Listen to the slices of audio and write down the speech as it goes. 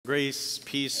Grace,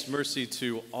 peace, mercy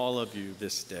to all of you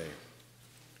this day.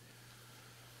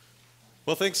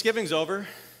 Well, Thanksgiving's over.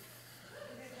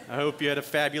 I hope you had a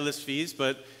fabulous feast,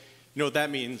 but you know what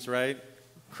that means, right?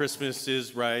 Christmas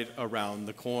is right around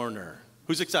the corner.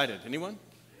 Who's excited? Anyone?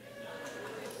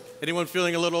 Anyone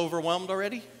feeling a little overwhelmed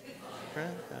already? You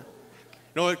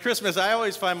know, at Christmas, I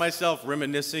always find myself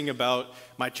reminiscing about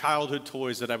my childhood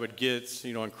toys that I would get,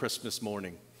 on Christmas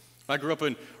morning. I grew up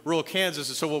in rural Kansas,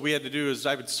 and so what we had to do is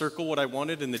I would circle what I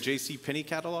wanted in the J.C. Penney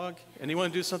catalog.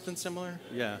 Anyone do something similar?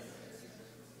 Yeah.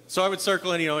 So I would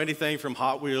circle anything from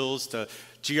Hot Wheels to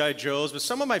G.I. Joes, but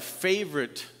some of my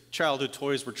favorite childhood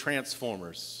toys were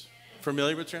Transformers.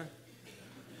 Familiar with Transformers?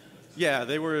 Yeah,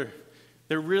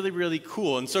 they're really, really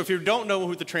cool. And so if you don't know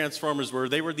who the Transformers were,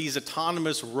 they were these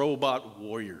autonomous robot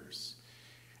warriors.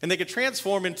 And they could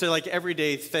transform into like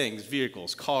everyday things,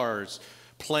 vehicles, cars,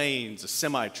 planes, a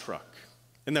semi-truck.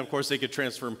 And then, of course, they could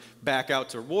transform back out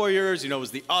to warriors. It was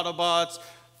the Autobots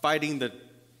fighting the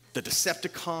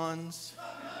Decepticons.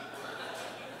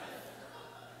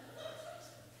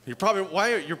 You're probably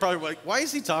like, why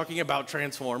is he talking about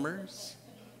Transformers?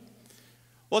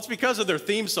 Well, it's because of their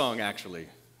theme song, actually.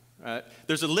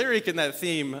 There's a lyric in that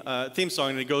theme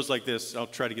song, and it goes like this. I'll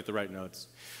try to get the right notes.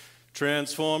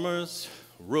 Transformers,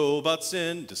 robots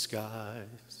in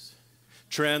disguise.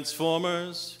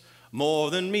 Transformers,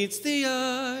 more than meets the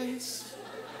eyes.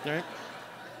 Right?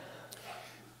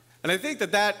 And I think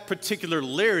that particular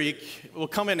lyric will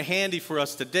come in handy for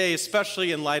us today,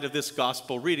 especially in light of this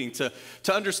gospel reading, to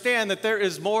understand that there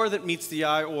is more that meets the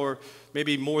eye, or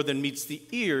maybe more than meets the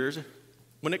ears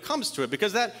when it comes to it,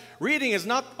 because that reading is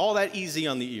not all that easy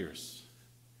on the ears.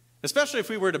 Especially if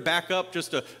we were to back up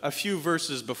just a few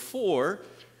verses before,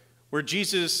 where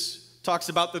Jesus talks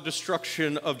about the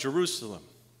destruction of Jerusalem,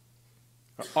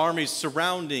 armies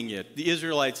surrounding it, the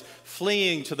Israelites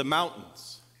fleeing to the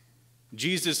mountains,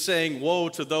 Jesus saying, woe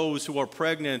to those who are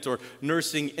pregnant or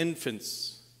nursing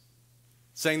infants,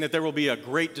 saying that there will be a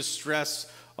great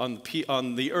distress on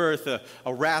the earth,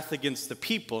 a wrath against the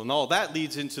people. And all that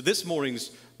leads into this morning's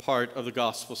part of the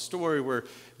gospel story, where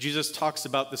Jesus talks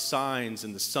about the signs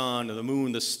and the sun and the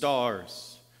moon, the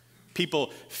stars,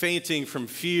 people fainting from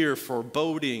fear,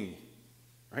 foreboding,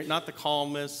 right? Not the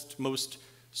calmest, most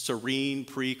serene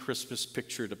pre-Christmas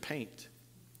picture to paint.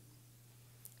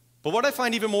 But what I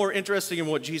find even more interesting in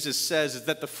what Jesus says is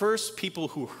that the first people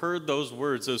who heard those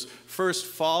words, those first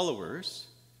followers,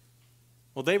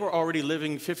 well, they were already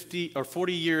living 50 or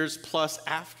 40 years plus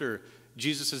after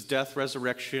Jesus' death,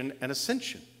 resurrection, and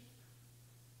ascension.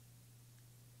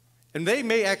 And they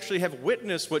may actually have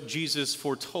witnessed what Jesus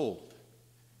foretold,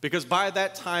 because by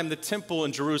that time the temple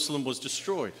in Jerusalem was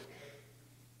destroyed.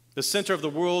 The center of the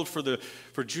world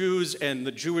for Jews and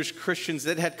the Jewish Christians,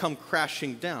 that had come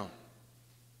crashing down.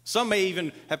 Some may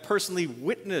even have personally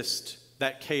witnessed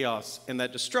that chaos and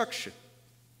that destruction.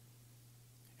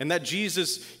 And that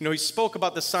Jesus, he spoke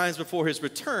about the signs before his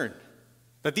return,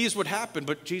 that these would happen,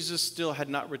 but Jesus still had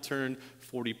not returned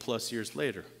 40 plus years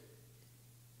later.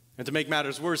 And to make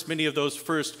matters worse, many of those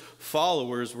first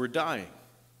followers were dying.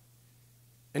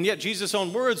 And yet Jesus'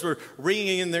 own words were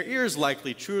ringing in their ears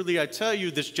likely. Truly, I tell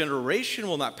you, this generation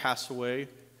will not pass away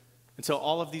until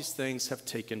all of these things have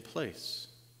taken place.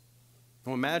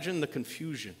 Now imagine the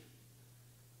confusion,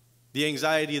 the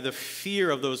anxiety, the fear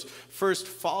of those first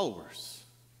followers.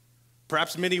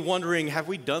 Perhaps many wondering, have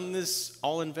we done this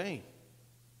all in vain?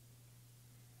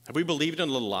 Have we believed in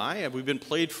a lie? Have we been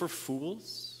played for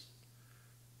fools?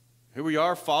 Here we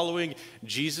are following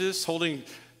Jesus, holding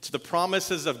to the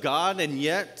promises of God, and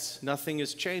yet nothing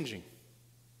is changing.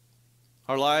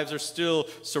 Our lives are still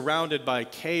surrounded by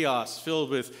chaos, filled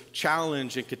with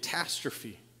challenge and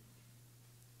catastrophe.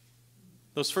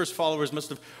 Those first followers must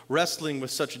have wrestling with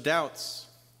such doubts,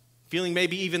 feeling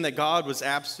maybe even that God was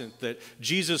absent, that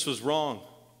Jesus was wrong,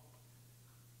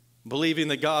 believing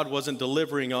that God wasn't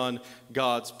delivering on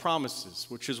God's promises,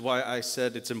 which is why I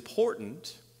said it's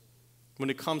important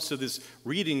when it comes to these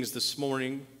readings this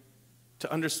morning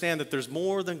to understand that there's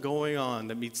more than going on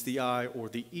that meets the eye or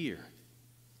the ear.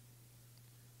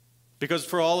 Because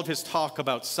for all of his talk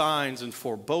about signs and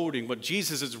foreboding, what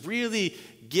Jesus is really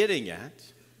getting at,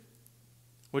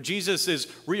 what Jesus is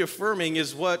reaffirming,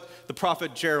 is what the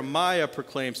prophet Jeremiah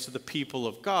proclaims to the people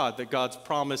of God, that God's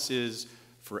promise is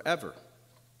forever.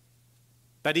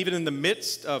 That even in the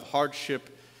midst of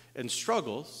hardship and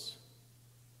struggles,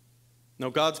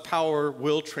 God's power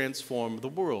will transform the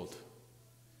world.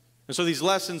 And so these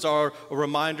lessons are a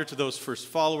reminder to those first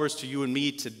followers, to you and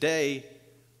me today,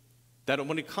 that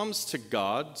when it comes to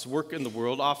God's work in the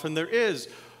world, often there is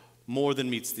more than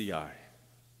meets the eye.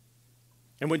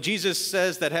 And when Jesus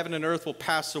says that heaven and earth will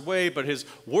pass away, but his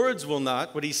words will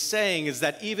not, what he's saying is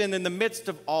that even in the midst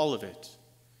of all of it,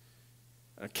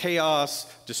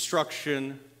 chaos,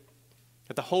 destruction,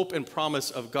 that the hope and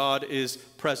promise of God is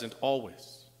present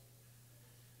always.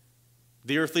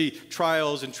 The earthly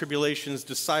trials and tribulations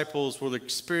disciples will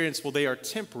experience, well, they are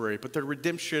temporary, but their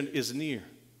redemption is near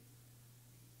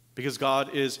because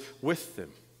God is with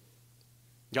them.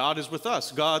 God is with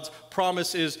us. God's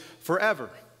promise is forever.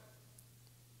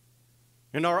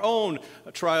 In our own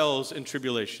trials and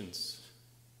tribulations,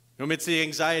 amidst the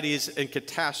anxieties and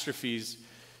catastrophes,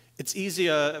 it's easy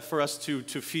for us to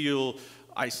feel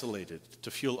isolated,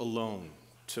 to feel alone,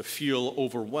 to feel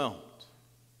overwhelmed.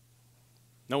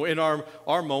 Now, in our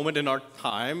moment, in our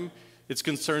time, it's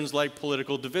concerns like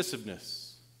political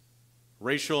divisiveness,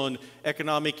 racial and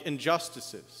economic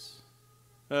injustices,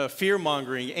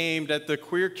 fear-mongering aimed at the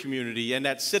queer community and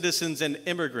at citizens and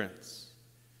immigrants.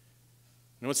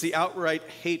 It's the outright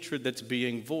hatred that's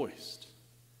being voiced.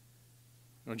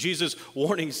 Jesus'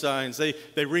 warning signs,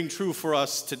 they ring true for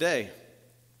us today.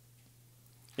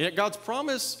 And yet God's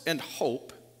promise and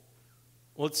hope,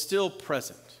 well, it's still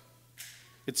present.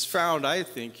 It's found, I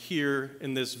think, here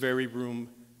in this very room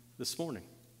this morning.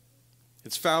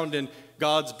 It's found in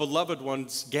God's beloved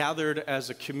ones gathered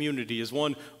as a community, as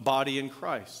one body in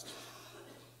Christ.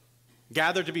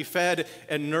 Gathered to be fed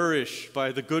and nourished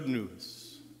by the good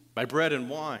news, by bread and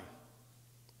wine,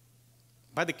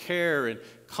 by the care and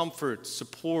comfort,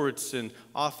 supports, and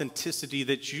authenticity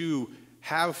that you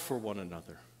have for one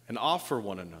another and offer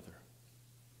one another.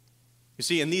 You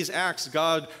see, in these acts,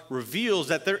 God reveals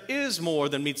that there is more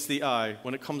than meets the eye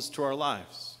when it comes to our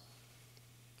lives.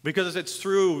 Because it's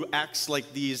through acts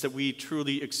like these that we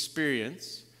truly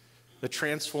experience the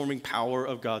transforming power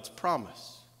of God's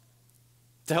promise,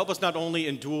 to help us not only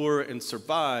endure and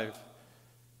survive,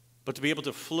 but to be able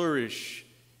to flourish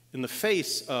in the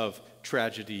face of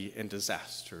tragedy and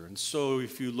disaster. And so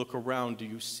if you look around, do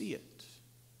you see it?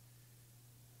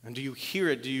 And do you hear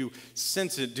it? Do you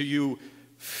sense it? Do you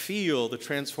feel the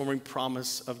transforming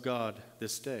promise of God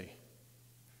this day?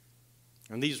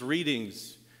 And these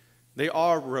readings, they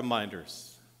are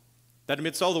reminders that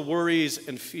amidst all the worries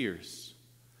and fears,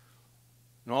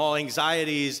 and all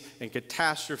anxieties and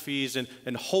catastrophes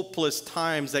and hopeless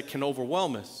times that can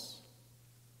overwhelm us,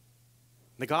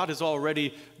 that God has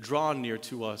already drawn near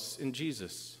to us in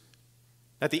Jesus.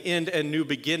 That the end and new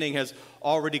beginning has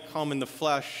already come in the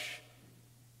flesh,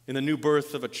 in the new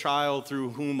birth of a child through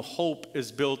whom hope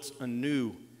is built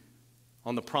anew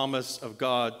on the promise of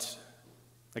God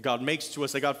that God makes to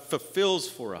us, that God fulfills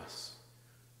for us.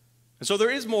 And so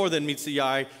there is more than meets the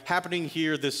eye happening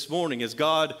here this morning as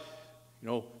God,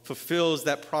 fulfills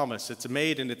that promise. It's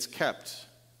made and it's kept.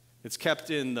 It's kept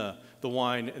in the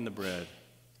wine and the bread,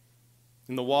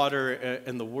 in the water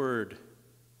and the word,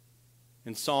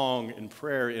 in song and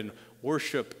prayer, in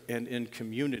worship and in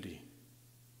community.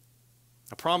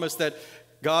 A promise that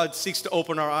God seeks to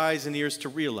open our eyes and ears to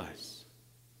realize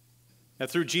that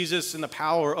through Jesus and the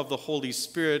power of the Holy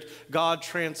Spirit, God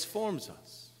transforms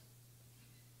us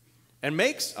and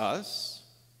makes us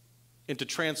into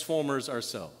transformers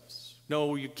ourselves.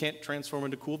 No, you can't transform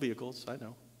into cool vehicles, I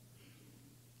know.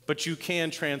 But you can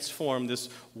transform this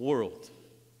world.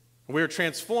 We are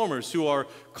transformers who are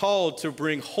called to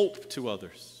bring hope to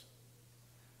others.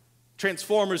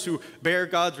 Transformers who bear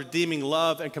God's redeeming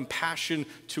love and compassion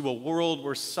to a world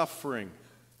where suffering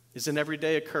is an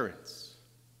everyday occurrence.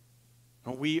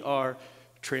 We are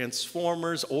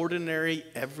transformers, ordinary,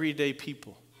 everyday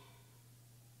people,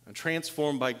 and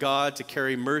transformed by God to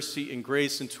carry mercy and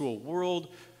grace into a world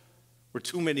where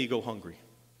too many go hungry.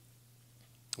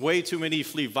 Way too many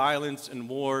flee violence and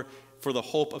war for the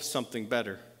hope of something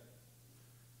better,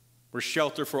 where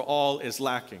shelter for all is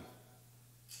lacking,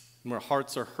 and where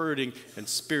hearts are hurting and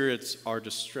spirits are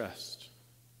distressed.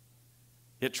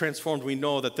 Yet transformed, we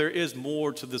know that there is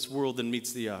more to this world than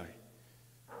meets the eye.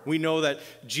 We know that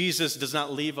Jesus does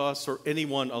not leave us or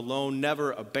anyone alone,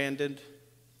 never abandoned,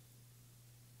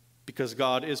 because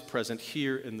God is present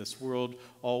here in this world,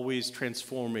 always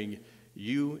transforming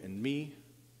you and me,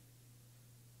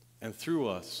 and through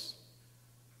us,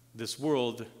 this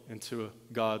world into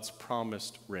God's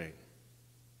promised reign.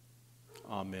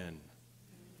 Amen.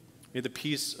 May the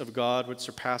peace of God, which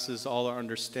surpasses all our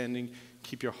understanding,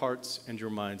 keep your hearts and your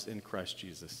minds in Christ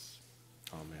Jesus.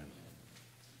 Amen.